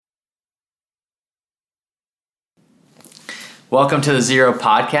Welcome to the Zero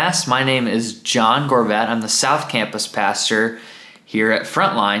Podcast. My name is John Gorbat. I'm the South Campus pastor here at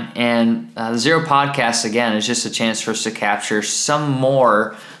Frontline. And the Zero Podcast, again, is just a chance for us to capture some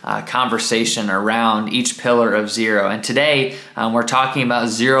more conversation around each pillar of Zero. And today, we're talking about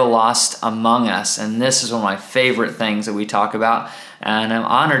Zero Lost Among Us. And this is one of my favorite things that we talk about. And I'm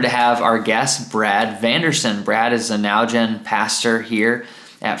honored to have our guest, Brad Vanderson. Brad is a Nowgen pastor here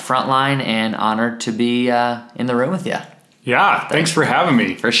at Frontline, and honored to be in the room with you. Yeah, thanks for having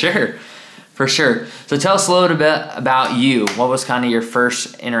me. For sure. So tell us a little bit about you. What was kind of your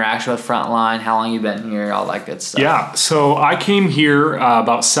first interaction with Frontline? How long you been here? All that good stuff. Yeah, so I came here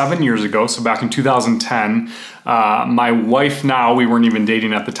about 7 years ago, so back in 2010. My wife now, we weren't even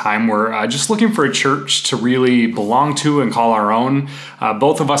dating at the time, we're just looking for a church to really belong to and call our own.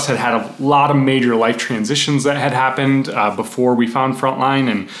 Both of us had a lot of major life transitions that had happened before we found Frontline,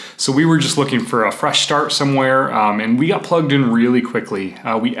 and so we were just looking for a fresh start somewhere, and we got plugged in really quickly.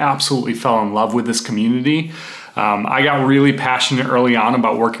 We absolutely fell in love with this community. I got really passionate early on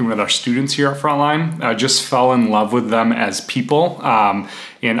about working with our students here at Frontline. I just fell in love with them as people.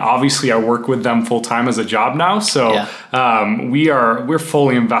 And obviously I work with them full time as a job now. So we're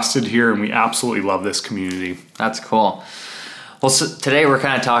fully invested here, and we absolutely love this community. That's cool. Well, so today we're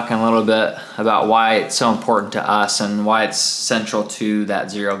kind of talking a little bit about why it's so important to us and why it's central to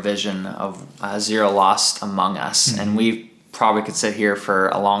that Zero vision of Zero Lost Among Us. Mm-hmm. And we probably could sit here for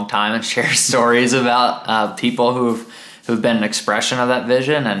a long time and share stories about people who've been an expression of that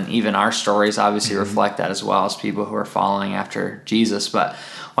vision, and even our stories obviously reflect that as well, as people who are following after Jesus. But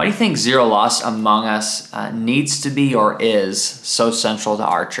why do you think Zero Lost Among Us needs to be or is so central to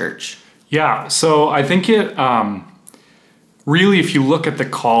our church? Yeah, so I think it really, if you look at the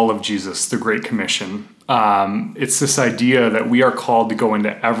call of Jesus, the Great Commission, it's this idea that we are called to go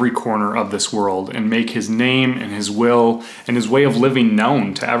into every corner of this world and make his name and his will and his way of living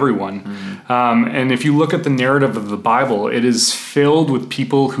known to everyone. Mm-hmm. And if you look at the narrative of the Bible, it is filled with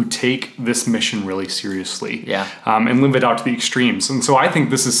people who take this mission really seriously and live it out to the extremes. And so I think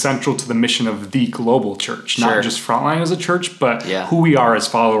this is central to the mission of the global church, not just Frontline as a church, but who we are as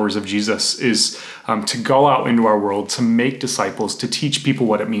followers of Jesus is to go out into our world, to make disciples, to teach people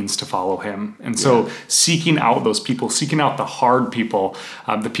what it means to follow him. And so seeking out those people, seeking out the hard people,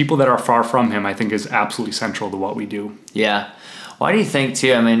 the people that are far from him, I think is absolutely central to what we do. Yeah. Why do you think,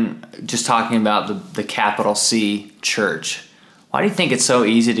 too, I mean, just talking about the capital C church, why do you think it's so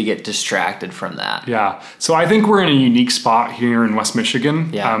easy to get distracted from that? Yeah. So I think we're in a unique spot here in West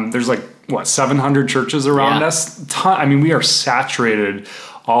Michigan. There's 700 churches around us. We are saturated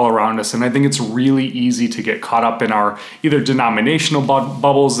all around us. And I think it's really easy to get caught up in our either denominational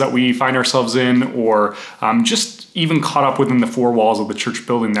bubbles that we find ourselves in, or just even caught up within the four walls of the church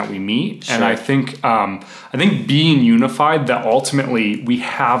building that we meet. Sure. And I think being unified, that ultimately we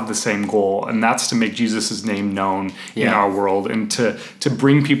have the same goal, and that's to make Jesus' name known in our world and to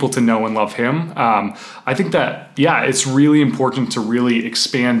bring people to know and love him. I think that, it's really important to really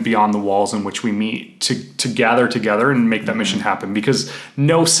expand beyond the walls in which we meet, to gather together and make that mission happen, because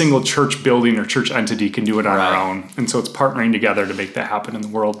no single church building or church entity can do it on our own. And so it's partnering together to make that happen in the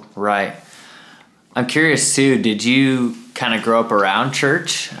world. Right. I'm curious too, did you kind of grow up around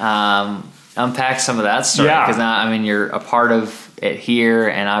church? Unpack some of that story, because now, you're a part of it here,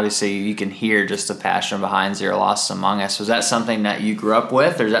 and obviously you can hear just the passion behind Zero Lost Among Us. Was that something that you grew up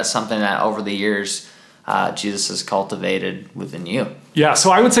with, or is that something that over the years Jesus has cultivated within you? Yeah,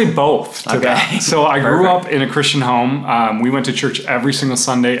 so I would say both to that. So I grew up in a Christian home. We went to church every single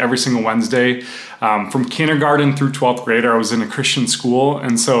Sunday, every single Wednesday. From kindergarten through 12th grade, I was in a Christian school.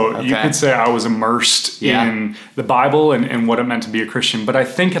 And so you could say I was immersed in the Bible and what it meant to be a Christian. But I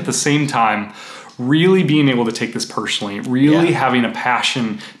think at the same time, really being able to take this personally, really having a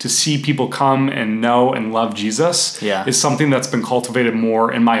passion to see people come and know and love Jesus is something that's been cultivated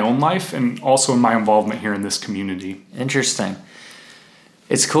more in my own life and also in my involvement here in this community. Interesting.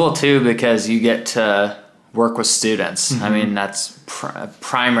 It's cool too, because you get to work with students. Mm-hmm. That's a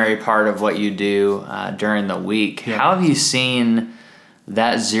primary part of what you do during the week. Yeah. How have you seen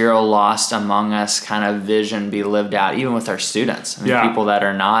that Zero Lost Among Us kind of vision be lived out, even with our students? People that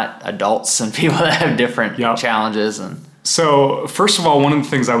are not adults and people that have different challenges. So first of all, one of the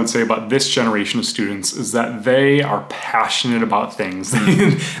things I would say about this generation of students is that they are passionate about things.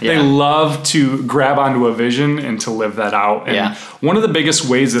 They love to grab onto a vision and to live that out. And one of the biggest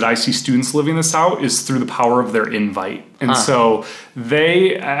ways that I see students living this out is through the power of their invite. And so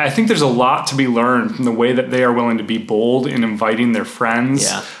I think there's a lot to be learned from the way that they are willing to be bold in inviting their friends,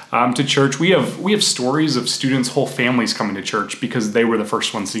 to church. We have stories of students, whole families coming to church because they were the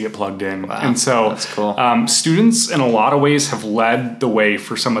first ones to get plugged in. Wow, and so that's cool. Students in a lot of ways have led the way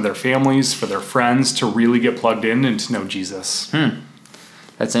for some of their families, for their friends to really get plugged in and to know Jesus.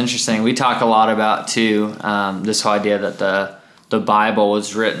 That's interesting. We talk a lot about too this whole idea that the Bible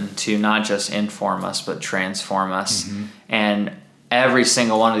was written to not just inform us but transform us. And every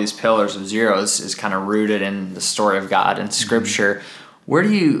single one of these pillars of zeros is kind of rooted in the story of God and Scripture. Where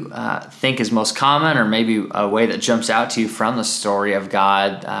do you think is most common, or maybe a way that jumps out to you from the story of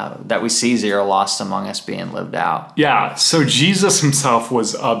God that we see zero lost among us being lived out? Yeah, so Jesus himself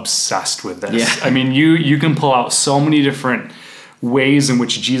was obsessed with this. Yeah. I mean, you can pull out so many different ways in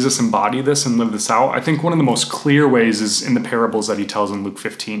which Jesus embodied this and lived this out. I think one of the most clear ways is in the parables that he tells in Luke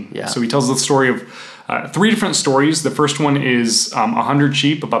 15. Yeah. So he tells the story of 3 different stories. The first one is 100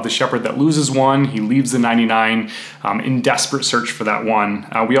 sheep, about the shepherd that loses one. He leaves the 99 in desperate search for that one.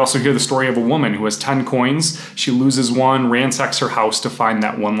 We also hear the story of a woman who has 10 coins. She loses one, ransacks her house to find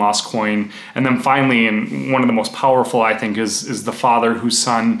that one lost coin. And then finally, and one of the most powerful, I think, is the father whose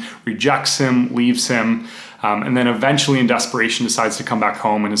son rejects him, leaves him, and then eventually in desperation decides to come back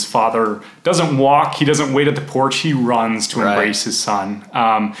home, and his father doesn't walk, he doesn't wait at the porch, he runs to embrace his son.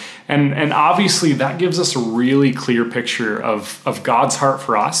 And obviously that gives us a really clear picture of God's heart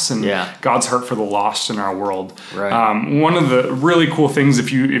for us and God's heart for the lost in our world. One of the really cool things,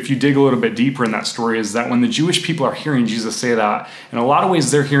 if you dig a little bit deeper in that story, is that when the Jewish people are hearing Jesus say that, in a lot of ways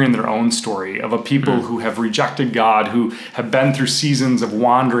they're hearing their own story of a people who have rejected God, who have been through seasons of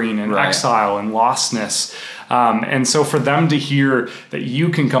wandering and exile and lostness. And so for them to hear that you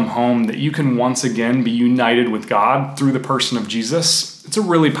can come home, that you can once again be united with God through the person of Jesus, it's a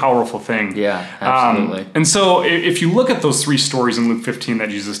really powerful thing. Yeah, absolutely. And so if you look at those 3 stories in Luke 15 that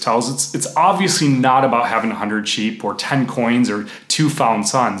Jesus tells, it's obviously not about having 100 sheep or 10 coins or 2 found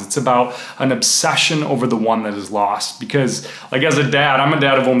sons. It's about an obsession over the one that is lost. Because like as a dad, I'm a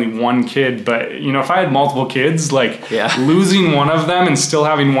dad of only 1 kid, but if I had multiple kids, losing one of them and still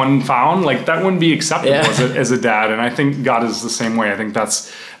having one found, that wouldn't be acceptable as a dad. And I think God is the same way. I think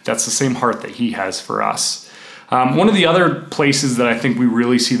that's the same heart that he has for us. One of the other places that I think we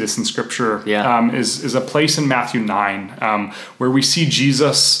really see this in Scripture is a place in Matthew 9 where we see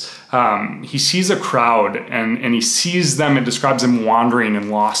Jesus. He sees a crowd and he sees them. It describes them wandering and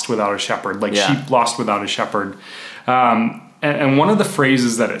lost without a shepherd, sheep lost without a shepherd. And one of the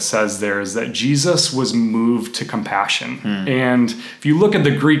phrases that it says there is that Jesus was moved to compassion. And if you look at the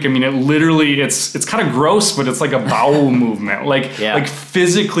Greek, I mean, it literally, it's kind of gross, but it's like a bowel movement. Like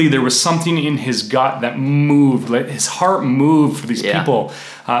physically there was something in his gut that moved, his heart moved for these people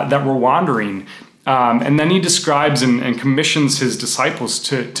that were wandering. And then he describes and commissions his disciples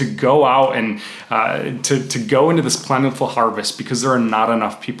to go out and to go into this plentiful harvest because there are not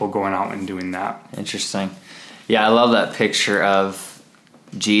enough people going out and doing that. Interesting. Yeah, I love that picture of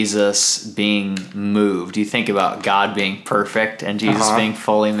Jesus being moved. You think about God being perfect and Jesus being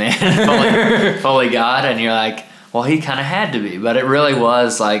fully man, fully God, and you're like, well, he kind of had to be. But it really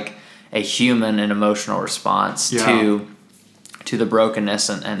was like a human and emotional response to the brokenness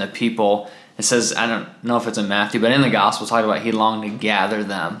and the people. It says, I don't know if it's in Matthew, but in the Gospel, talking about he longed to gather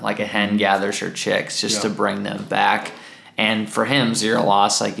them like a hen gathers her chicks just to bring them back. And for him, zero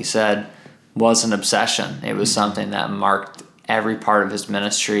loss, like you said, was an obsession. It was something that marked every part of his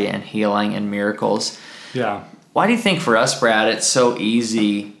ministry and healing and miracles. Yeah. Why do you think for us, Brad, it's so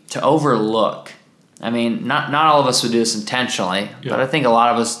easy to overlook? I mean, not all of us would do this intentionally, but I think a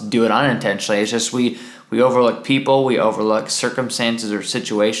lot of us do it unintentionally. It's just we overlook people, we overlook circumstances or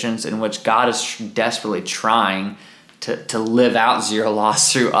situations in which God is desperately trying to live out zero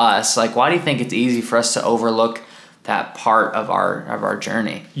loss through us. Why do you think it's easy for us to overlook that part of our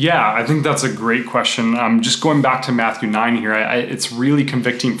journey? Yeah, I think that's a great question. Just going back to Matthew 9 here, it's really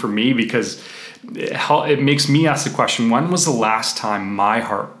convicting for me because it makes me ask the question, when was the last time my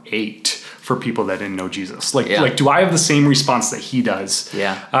heart ached for people that didn't know Jesus? Do I have the same response that he does?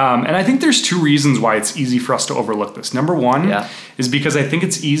 Yeah. And I think there's 2 reasons why it's easy for us to overlook this. Number 1 is because I think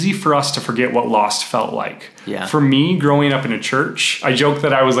it's easy for us to forget what lost felt like. Yeah. For me, growing up in a church, I joke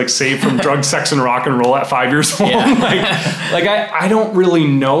that I was saved from drugs, sex, and rock and roll at 5 years old. I don't really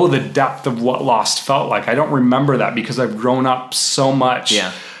know the depth of what lost felt like. I don't remember that because I've grown up so much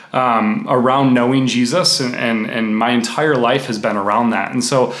around knowing Jesus, and my entire life has been around that. And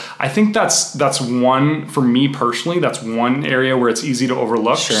so I think that's one, for me personally, that's one area where it's easy to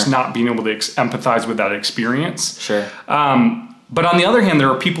overlook, just not being able to empathize with that experience. Sure. But on the other hand, there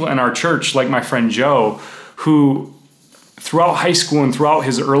are people in our church, like my friend Joe, who throughout high school and throughout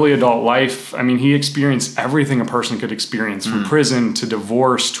his early adult life, I mean, he experienced everything a person could experience, from prison to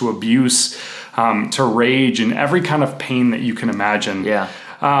divorce to abuse, to rage and every kind of pain that you can imagine. Yeah.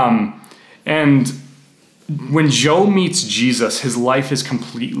 And when Joe meets Jesus, his life is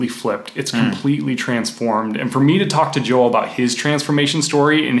completely flipped. It's completely transformed. And for me to talk to Joe about his transformation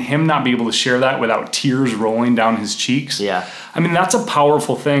story and him not be able to share that without tears rolling down his cheeks, I mean, that's a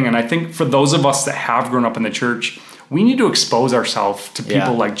powerful thing. And I think for those of us that have grown up in the church, we need to expose ourselves to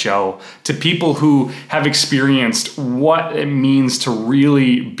people like Joe, to people who have experienced what it means to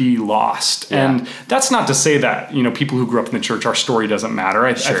really be lost. Yeah. And that's not to say that, people who grew up in the church, our story doesn't matter.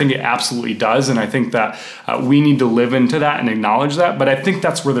 I think it absolutely does. And I think that we need to live into that and acknowledge that. But I think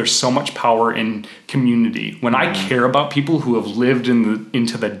that's where there's so much power in community. When I care about people who have lived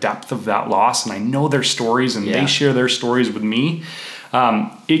into the depth of that loss, and I know their stories and they share their stories with me,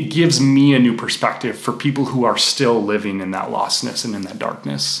 it gives me a new perspective for people who are still living in that lostness and in that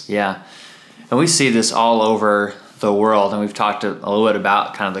darkness. Yeah. And we see this all over the world. And we've talked a little bit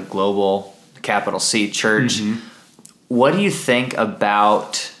about kind of the global capital C church. Mm-hmm. What do you think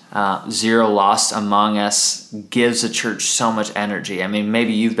about Zero Lost Among Us gives the church so much energy? I mean,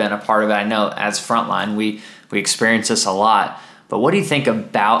 maybe you've been a part of it. I know as Frontline, we experience this a lot. But what do you think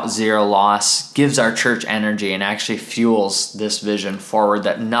about Zero Loss gives our church energy and actually fuels this vision forward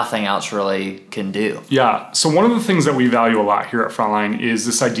that nothing else really can do? Yeah. So one of the things that we value a lot here at Frontline is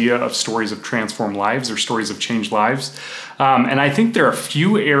this idea of stories of transformed lives or stories of changed lives. And I think there are a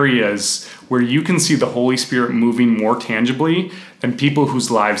few areas where you can see the Holy Spirit moving more tangibly than people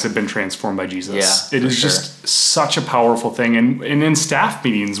whose lives have been transformed by Jesus. It is just such a powerful thing. And in staff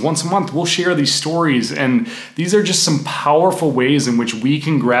meetings, once a month, we'll share these stories. And these are just some powerful ways in which we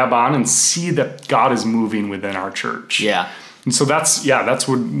can grab on and see that God is moving within our church. Yeah. And so that's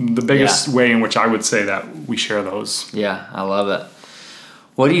what the biggest way in which I would say that we share those. Yeah, I love it.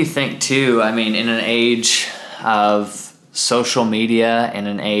 What do you think, too? I mean, in an age of social media, in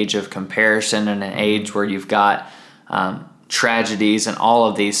an age of comparison, in an age where you've got tragedies and all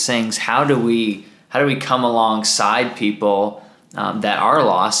of these things, how do we come alongside people that are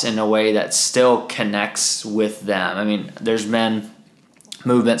lost in a way that still connects with them? I mean, there's been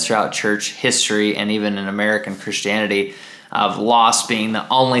movements throughout church history and even in American Christianity of loss being the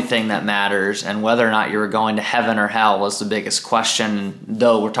only thing that matters, and whether or not you were going to heaven or hell was the biggest question. And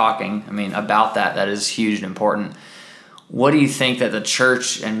though we're talking, about that is huge and important. What do you think that the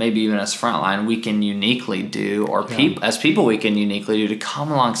church, and maybe even as Frontline, we can uniquely do, or as people we can uniquely do to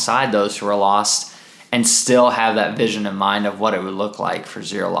come alongside those who are lost and still have that vision in mind of what it would look like for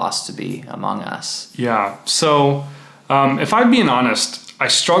Zero Lost to be among us? Yeah. So if I'm being honest, I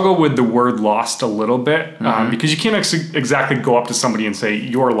struggle with the word lost a little bit because you can't exactly go up to somebody and say,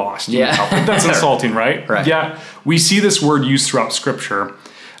 "You're lost." That's insulting, right? Right. Yeah. We see this word used throughout Scripture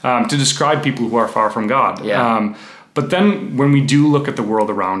to describe people who are far from God. Yeah. But then when we do look at the world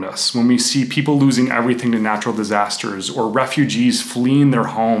around us, when we see people losing everything to natural disasters or refugees fleeing their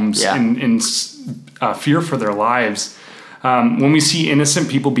homes in fear for their lives, when we see innocent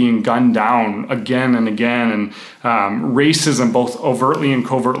people being gunned down again and again, and racism both overtly and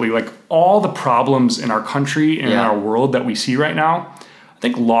covertly, like all the problems in our country and in our world that we see right now, I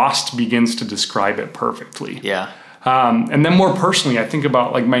think Lost begins to describe it perfectly. Yeah. And then more personally, I think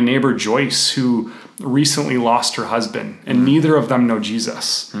about like my neighbor Joyce, who recently lost her husband, and neither of them know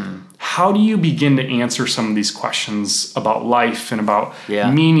Jesus. How do you begin to answer some of these questions about life and about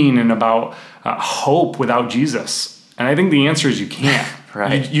meaning and about hope without Jesus? And I think the answer is you can't.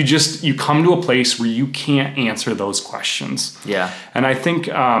 Right. You come to a place where you can't answer those questions. Yeah. And I think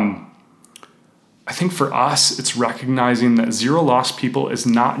for us, it's recognizing that Zero Lost people is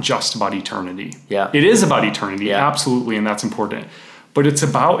not just about eternity. Yeah. It is about eternity, absolutely, and that's important. But it's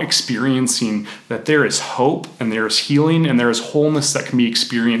about experiencing that there is hope and there is healing and there is wholeness that can be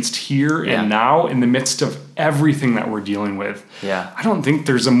experienced here and now in the midst of everything that we're dealing with. Yeah. I don't think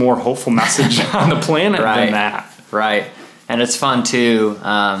there's a more hopeful message on the planet than that. Right. And it's fun too,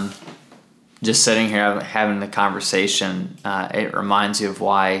 just sitting here having the conversation, it reminds you of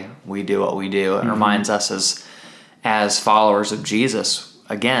why we do what we do. It reminds us as followers of Jesus,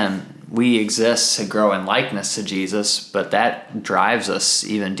 again, we exist to grow in likeness to Jesus, but that drives us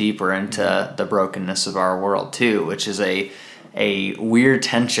even deeper into the brokenness of our world too, which is a weird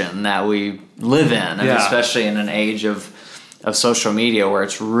tension that we live in, and especially in an age of social media where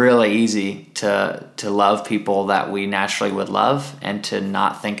it's really easy to love people that we naturally would love and to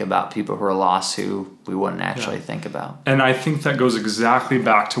not think about people who are lost who we wouldn't actually think about. And I think that goes exactly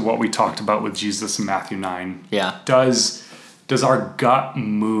back to what we talked about with Jesus in Matthew 9. Yeah. Does our gut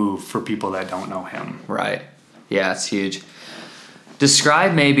move for people that don't know him? Right. Yeah, it's huge.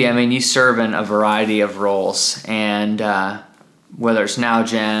 Describe maybe, I mean, you serve in a variety of roles, and whether it's Now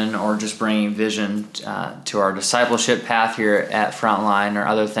Gen or just bringing vision to our discipleship path here at Frontline or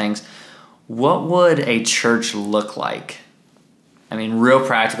other things, what would a church look like? I mean, real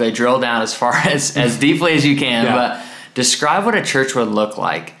practically, drill down as far as deeply as you can, but describe what a church would look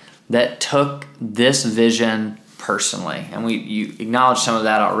like that took this vision personally. And you acknowledged some of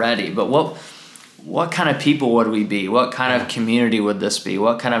that already, but what kind of people would we be? What kind of community would this be?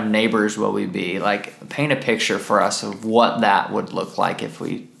 What kind of neighbors will we be? Like, paint a picture for us of what that would look like if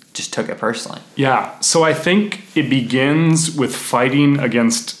we just took it personally. Yeah. So I think it begins with fighting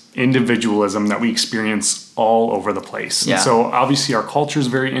against individualism that we experience all over the place. Yeah. And so obviously our culture is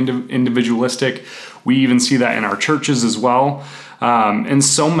very individualistic. We even see that in our churches as well. And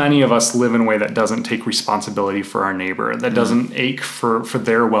so many of us live in a way that doesn't take responsibility for our neighbor, that doesn't ache for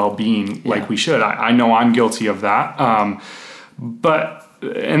their well-being like we should. I know I'm guilty of that. And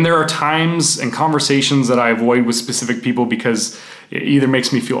there are times and conversations that I avoid with specific people because it either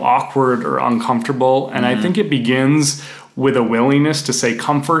makes me feel awkward or uncomfortable. And I think it begins with a willingness to say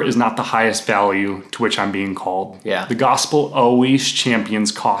comfort is not the highest value to which I'm being called. Yeah. The gospel always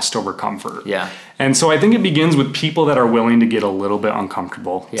champions cost over comfort. Yeah. And so I think it begins with people that are willing to get a little bit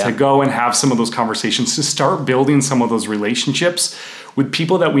uncomfortable, to go and have some of those conversations, to start building some of those relationships with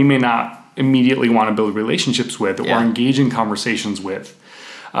people that we may not immediately want to build relationships with or engage in conversations with.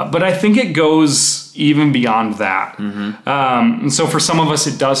 But I think it goes even beyond that. And so for some of us,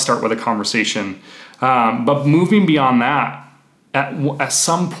 it does start with a conversation. But moving beyond that, at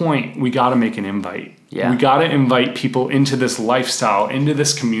some point, we got to make an invite. Yeah. We got to invite people into this lifestyle, into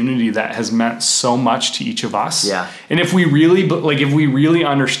this community that has meant so much to each of us. Yeah. And if we really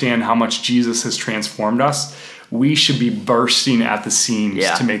understand how much Jesus has transformed us, we should be bursting at the seams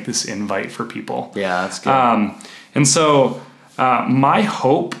to make this invite for people. Yeah, that's good. And so my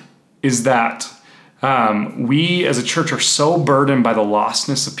hope is that we as a church are so burdened by the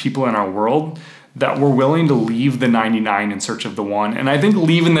lostness of people in our world that we're willing to leave the 99 in search of the one. And I think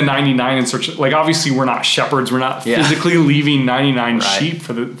leaving the 99 in search of, like, obviously we're not shepherds. We're not physically leaving 99 sheep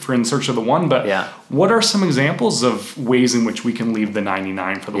for in search of the one. But what are some examples of ways in which we can leave the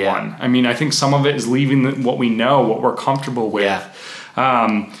 99 for the one? I mean, I think some of it is leaving what we know, what we're comfortable with.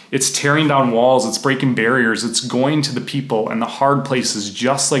 It's tearing down walls. It's breaking barriers. It's going to the people and the hard places,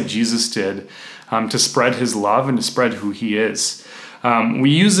 just like Jesus did, to spread his love and to spread who he is. We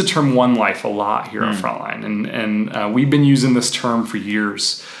use the term One Life a lot here at Frontline, and we've been using this term for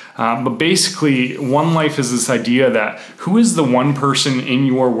years. But basically, One Life is this idea that who is the one person in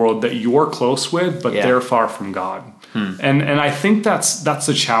your world that you're close with, but they're far from God? And I think that's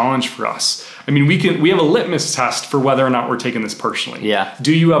the challenge for us. I mean, we have a litmus test for whether or not we're taking this personally. Yeah.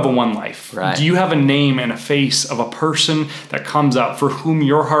 Do you have a one life? Right. Do you have a name and a face of a person that comes up for whom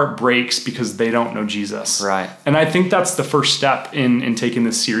your heart breaks because they don't know Jesus? Right. And I think that's the first step in taking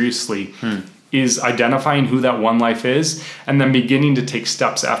this seriously, is identifying who that one life is, and then beginning to take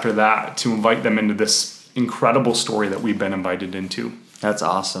steps after that to invite them into this incredible story that we've been invited into. That's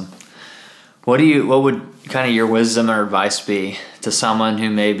awesome. What would kind of your wisdom or advice be to someone who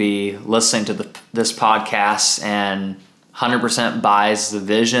may be listening to this podcast and 100% buys the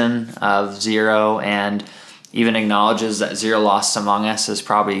vision of Zero and even acknowledges that zero lost among us is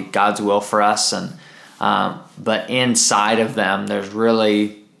probably God's will for us, and but inside of them there's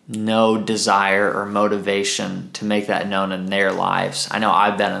really no desire or motivation to make that known in their lives? I know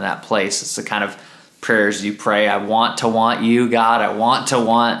I've been in that place. It's the kind of prayers you pray. I want to want you, God. I want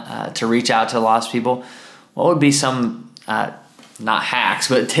to reach out to lost people. What would be some, not hacks,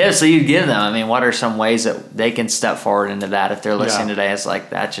 but tips that you'd give them? I mean, what are some ways that they can step forward into that if they're listening today? It's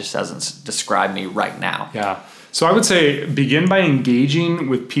like, that just doesn't describe me right now. Yeah. So I would say begin by engaging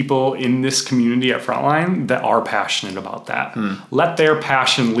with people in this community at Frontline that are passionate about that. Let their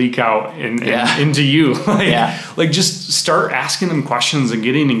passion leak out into you. Like just start asking them questions and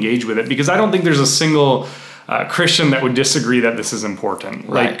getting engaged with it, because I don't think there's a single Christian that would disagree that this is important.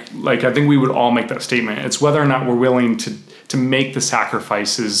 Right. Like I think we would all make that statement. It's whether or not we're willing to make the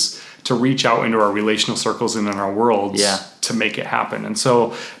sacrifices to reach out into our relational circles and in our worlds to make it happen. And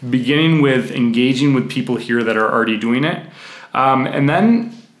so beginning with engaging with people here that are already doing it, and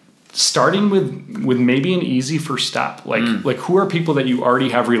then starting with maybe an easy first step, like who are people that you already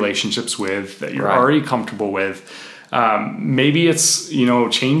have relationships with, that you're already comfortable with. Maybe it's,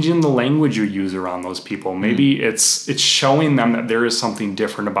 changing the language you use around those people. Maybe it's showing them that there is something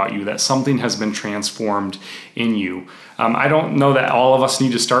different about you, that something has been transformed in you. I don't know that all of us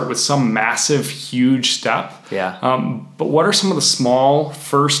need to start with some massive, huge step. But what are some of the small,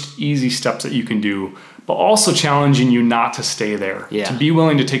 first, easy steps that you can do but also challenging you not to stay there, Yeah. to be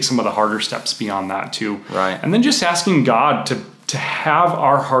willing to take some of the harder steps beyond that too. Right. And then just asking God to have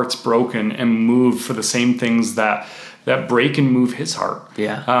our hearts broken and move for the same things that break and move his heart.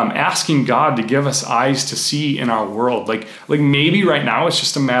 Yeah. Asking God to give us eyes to see in our world. Like maybe right now it's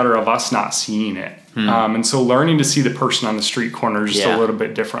just a matter of us not seeing it. And so learning to see the person on the street corner just a little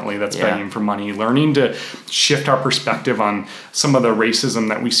bit differently that's begging for money. Learning to shift our perspective on some of the racism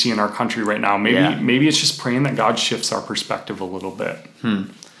that we see in our country right now. Maybe it's just praying that God shifts our perspective a little bit.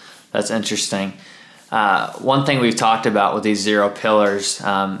 That's interesting. One thing we've talked about with these 0 pillars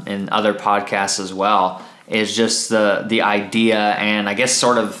in other podcasts as well is just the idea, and I guess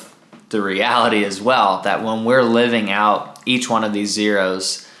sort of the reality as well, that when we're living out each one of these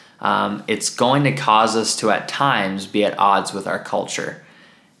zeros, it's going to cause us to at times be at odds with our culture.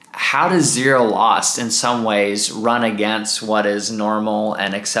 How does Zero Lost in some ways run against what is normal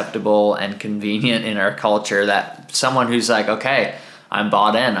and acceptable and convenient in our culture, that someone who's like, okay, I'm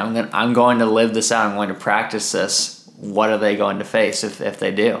bought in, I'm going to live this out, I'm going to practice this, what are they going to face if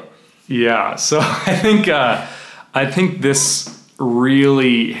they do? Yeah, so I think this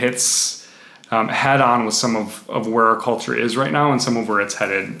really hits head on with some of where our culture is right now and some of where it's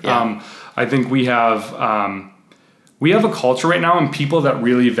headed. Yeah. I think we have a culture right now and people that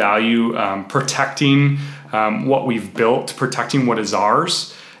really value protecting what we've built, protecting what is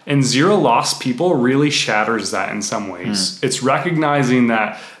ours. And Zero Lost people really shatters that in some ways. It's recognizing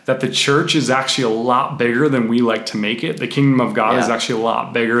that the church is actually a lot bigger than we like to make it. The kingdom of God is actually a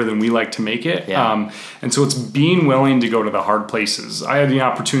lot bigger than we like to make it. Yeah. And so it's being willing to go to the hard places. I had the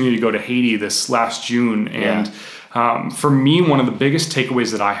opportunity to go to Haiti this last June. And for me, one of the biggest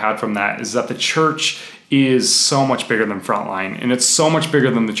takeaways that I had from that is that the church is so much bigger than Frontline, and it's so much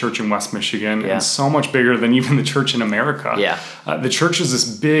bigger than the church in West Michigan, and so much bigger than even the church in America. The church is this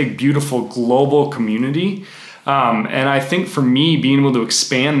big, beautiful, global community, and I think for me, being able to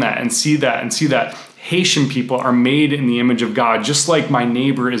expand that and see that Haitian people are made in the image of God, just like my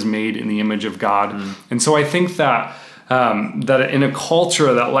neighbor is made in the image of God. And so I think that in a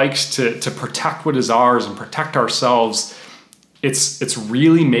culture that likes to protect what is ours and protect ourselves, it's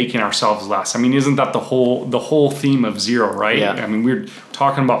really making ourselves less. I mean, isn't that the whole theme of Zero, right? Yeah. I mean, we're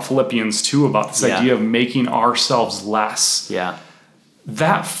talking about Philippians 2 about this idea of making ourselves less. Yeah.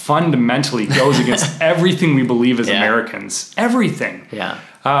 That fundamentally goes against everything we believe as Americans. Everything. Yeah.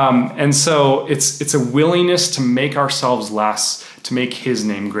 And so it's a willingness to make ourselves less, to make his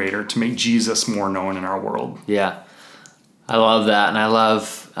name greater, to make Jesus more known in our world. Yeah. I love that. And I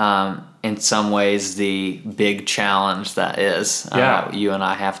love, in some ways, the big challenge that is you and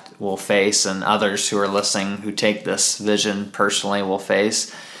I will face, and others who are listening who take this vision personally will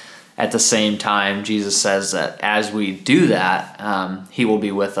face. At the same time, Jesus says that as we do that, he will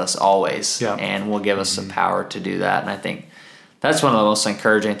be with us always and will give us the power to do that. And I think that's one of the most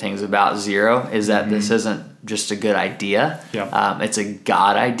encouraging things about Zero is that this isn't just a good idea. It's a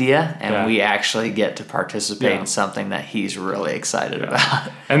God idea, and we actually get to participate in something that he's really excited about.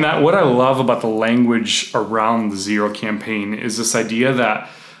 And that what I love about the language around the Zero campaign is this idea that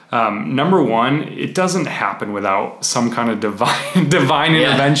number one, it doesn't happen without some kind of divine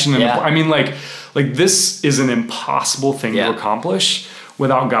intervention. I mean, like this is an impossible thing to accomplish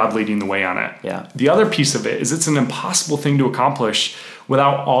without God leading the way on it. The other piece of it is it's an impossible thing to accomplish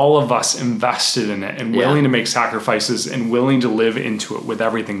without all of us invested in it and willing to make sacrifices and willing to live into it with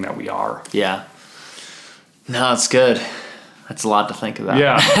everything that we are. Yeah. No, it's good. That's a lot to think about.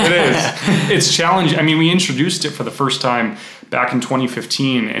 Yeah, it is. It's challenging. I mean, we introduced it for the first time back in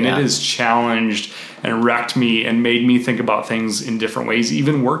 2015, and it has challenged and wrecked me and made me think about things in different ways,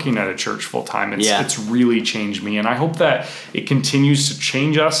 even working at a church full time. It's really changed me. And I hope that it continues to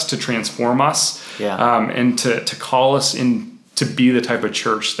change us, to transform us, and to call us in to be the type of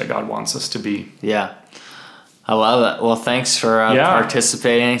church that God wants us to be. Yeah. I love it. Well, thanks for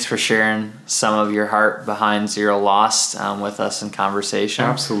participating. Thanks for sharing some of your heart behind Zero Lost with us in conversation.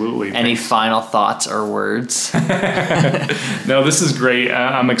 Absolutely. Any final thoughts or words? No, this is great.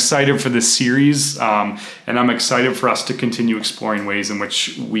 I'm excited for this series, and I'm excited for us to continue exploring ways in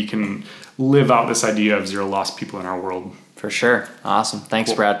which we can live out this idea of Zero Lost people in our world. For sure. Awesome.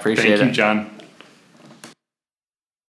 Thanks, Brad. Appreciate it. Thank you, John.